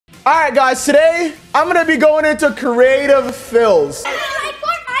All right, guys, today I'm gonna be going into creative fills.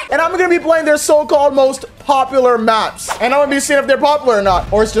 And I'm gonna be playing their so-called most popular maps. And I'm gonna be seeing if they're popular or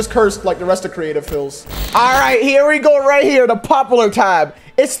not, or it's just cursed like the rest of creative fills. All right, here we go right here, the popular tab.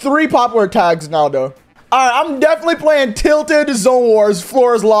 It's 3 popular tags now, though. All right, I'm definitely playing Tilted Zone Wars,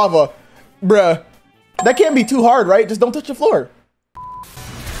 Floor is Lava. Bruh, that can't be too hard, right? Just don't touch the floor. All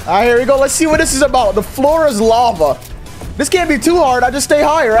right, here we go. Let's see what this is about. The floor is lava. This can't be too hard. I just stay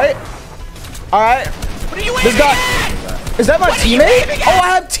high, right? All right. What are you this guy, is that my teammate? Oh,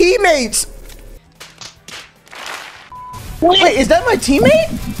 I have teammates. Wait, is that my teammate?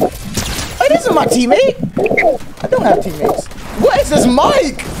 It isn't my teammate. I don't have teammates. What is this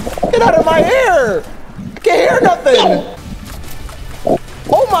mic? Get out of my hair. I can't hear nothing.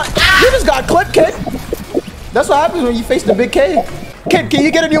 Oh my, you just got clipped, kid. That's what happens when you face the big K. Kid, can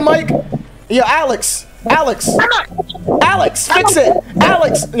you get a new mic? Yo, Alex, fix it.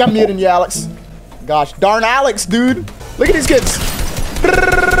 Alex, I'm muting you, Alex. Gosh, darn Alex, dude. Look at these kids.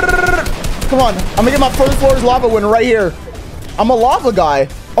 Come on, I'm gonna get my first floor's lava win right here. I'm a lava guy.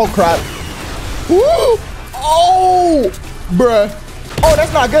 Oh, crap. Woo! Oh, bruh. Oh,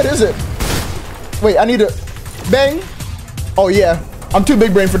 that's not good, is it? Wait, I need to bang. Oh, yeah. I'm too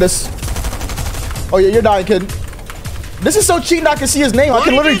big brain for this. Oh, yeah, you're dying, kid. This is so cheating I can see his name. I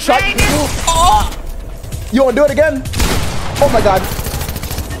can literally try. Oh! You want to do it again? Oh, my God.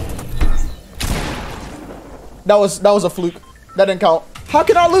 That was a fluke. That didn't count. How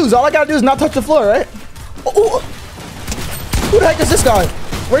can I lose? All I got to do is not touch the floor, right? Oh, who the heck is this guy?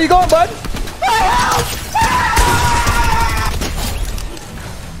 Where you going, bud?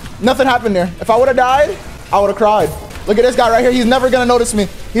 Nothing happened there. If I would have died, I would have cried. Look at this guy right here. He's never going to notice me.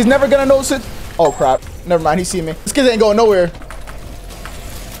 He's never going to notice it. Oh, crap. Never mind. He see me. This kid ain't going nowhere.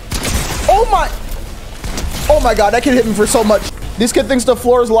 Oh, my God. That kid hit me for so much. This kid thinks the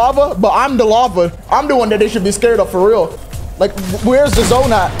floor is lava, but I'm the lava. I'm the one that they should be scared of for real. Like, where's the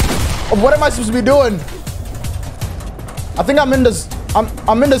zone at? What am I supposed to be doing? I think I'm in this.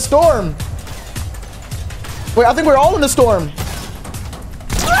 I'm in the storm. Wait, I think we're all in the storm.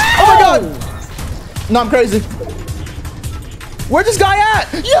 Oh my God! No, I'm crazy. Where's this guy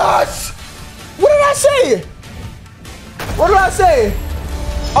at? Yes! What did I say? What did I say?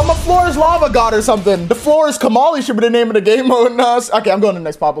 I'm a floor is lava god or something. The floor is Kamahley should be the name of the game mode. No, okay, I'm going to the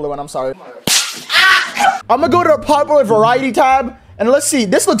next popular one. I'm sorry. I'm gonna go to the popular variety tab and let's see.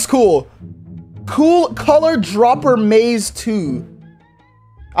 This looks cool. Cool color dropper maze 2.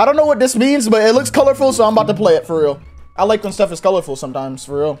 I don't know what this means, but it looks colorful, so I'm about to play it for real. I like when stuff is colorful sometimes,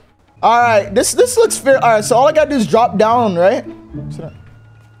 for real. All right, this looks fair. All right, so all I gotta do is drop down, right?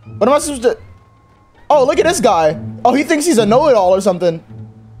 What am I supposed to? Oh, look at this guy. Oh, he thinks he's a know-it-all or something.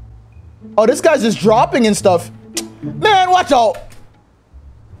 Oh, this guy's just dropping and stuff. Man, watch out.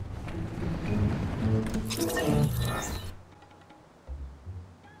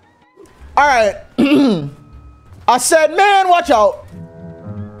 All right. I said, man, watch out.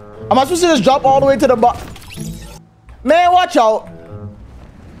 Am I supposed to just drop all the way to the bottom? Man, watch out.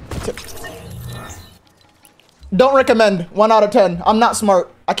 Don't recommend. 1 out of 10. I'm not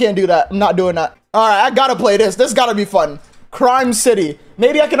smart. I can't do that. I'm not doing that. All right, I gotta play this. This gotta be fun. Crime City.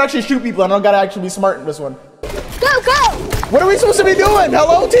 Maybe I can actually shoot people and I don't gotta actually be smart in this one. Go! What are we supposed to be doing?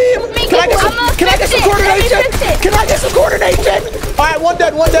 Hello, team? Can I get some coordination? Can I get some coordination? All right, one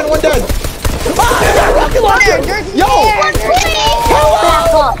dead. Ah, rocket launcher! Yo!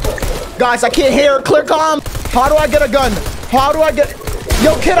 Hello! Guys, I can't hear. Clear comm. How do I get a gun? How do I get...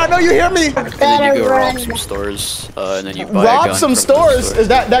 Yo, kid, I know you hear me. And then you go rob some stores, and then you buy a gun rob some from stores? store. Is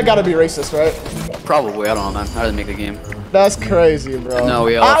that gotta be racist, right? Probably. I don't know, man. I didn't make the game. That's crazy, bro. No,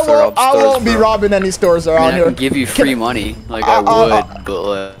 we all have to rob I stores, won't be bro. robbing any stores around here. I can give you free money, like I would,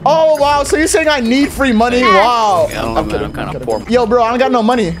 but... Oh, wow. So you're saying I need free money? Wow. I don't know, man. I'm kind of poor. Yo, bro, I don't got no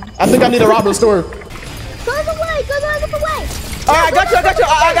money. I think I need to rob a store. Go the way! Go the other way! All right, I got you.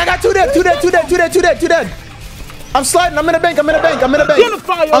 I got two dead. I'm sliding. I'm in a bank. Oh,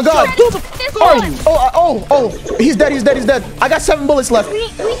 God. Oh. He's dead. I got 7 bullets left. We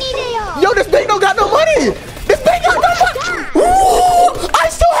need a... Yo, this bank don't got no money. Ooh, I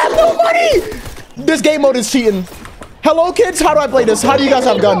still have no money. This game mode is cheating. Hello, kids. How do I play this? How do you guys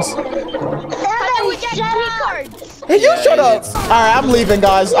have guns? Hey, you shut up. All right, I'm leaving,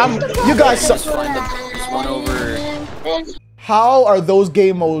 guys. You guys suck. How are those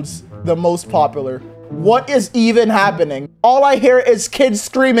game modes the most popular? What is even happening? All I hear is kids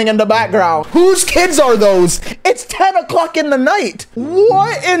screaming in the background. Whose kids are those? It's 10 o'clock in the night.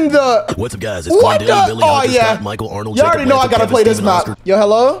 What in the... What's up, guys? It's Billy, oh, yeah. Scott, Michael, Arnold, you already know I gotta play this map. Yo,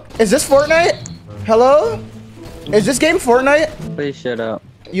 hello? Is this Fortnite? Hello? Is this game Fortnite? Please shut up.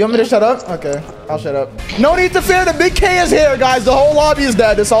 You want me to shut up? Okay, I'll shut up. No need to fear. The big K is here, guys. The whole lobby is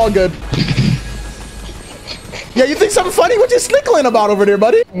dead. It's all good. Yeah, you think something funny? What you snickling about over there,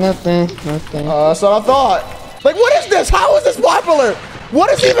 buddy? Nothing. That's what I thought. Like, what is this? How is this popular?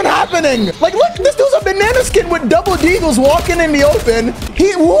 What is even happening? Like, look, this dude's a banana skin with double deagles walking in the open.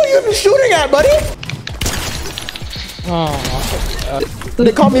 Who are you even shooting at, buddy? Oh.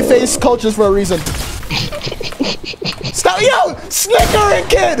 They call me face cultures for a reason. Stop, yo, snickering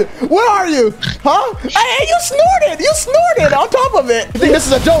kid. Where are you? Huh? Hey, you snorted. You snorted on top of it. I think this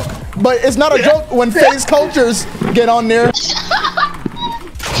is a joke, but it's not a joke when face cultures get on there.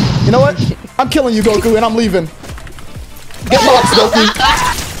 You know what? I'm killing you, Goku, and I'm leaving. Get lost,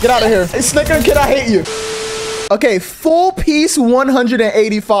 Goku. Get out of here. Hey, snickering kid, I hate you. Okay, full piece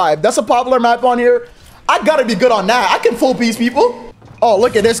 185. That's a popular map on here. I gotta be good on that. I can full piece people. Oh,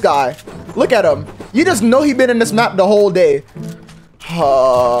 look at this guy. Look at him. You just know he been in this map the whole day.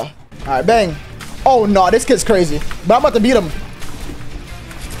 All right, bang. Oh, no, this kid's crazy. But I'm about to beat him.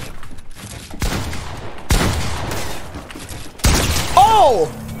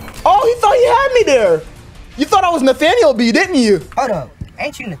 Oh! Oh, he thought he had me there. You thought I was Nathaniel B, didn't you? Hold up.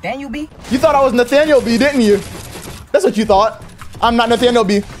 Ain't you Nathaniel B? You thought I was Nathaniel B, didn't you? That's what you thought. I'm not Nathaniel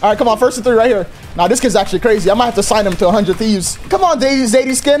B. All right, come on. First and 3 right here. Now, this kid's actually crazy. I might have to sign him to 100 Thieves. Come on,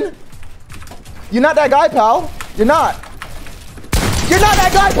 Zadie Skin. You're not that guy, pal. You're not. You're not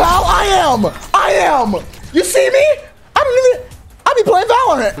that guy, pal. I am. I am. You see me? I be playing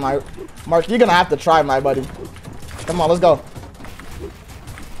Valorant. Mark, you're going to have to try, my buddy. Come on, let's go.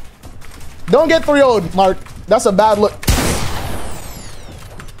 Don't get 3-0'd, Mark. That's a bad look.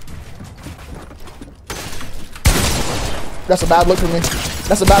 That's a bad look for me.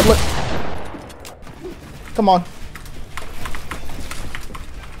 That's a bad look. Come on.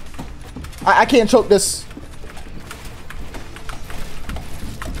 I can't choke this.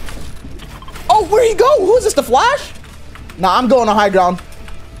 Oh, where'd he go? Who is this, the Flash? Nah, I'm going to high ground.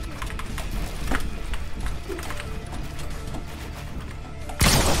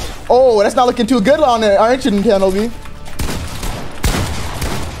 Oh, that's not looking too good on it, aren't you, Kamahley?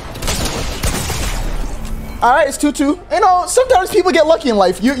 All right, it's 2-2. You know, sometimes people get lucky in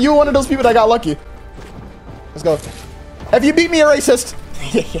life. You're one of those people that got lucky. Let's go. If you beat me, you're racist.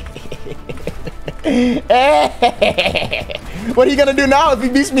 What are you gonna do now if he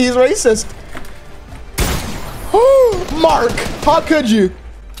beats me? He's racist. Mark, how could you?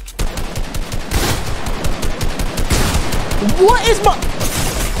 What is my...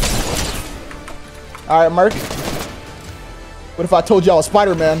 All right, Mark. What if I told you I was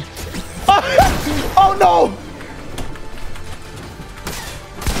Spider-Man? Oh no!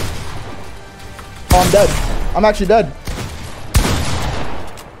 Oh, I'm dead. I'm actually dead.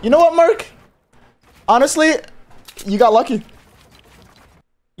 You know what, Mark? Honestly, you got lucky.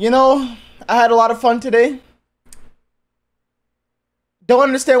 You know, I had a lot of fun today. Don't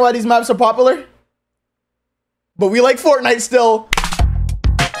understand why these maps are popular, but we like Fortnite still.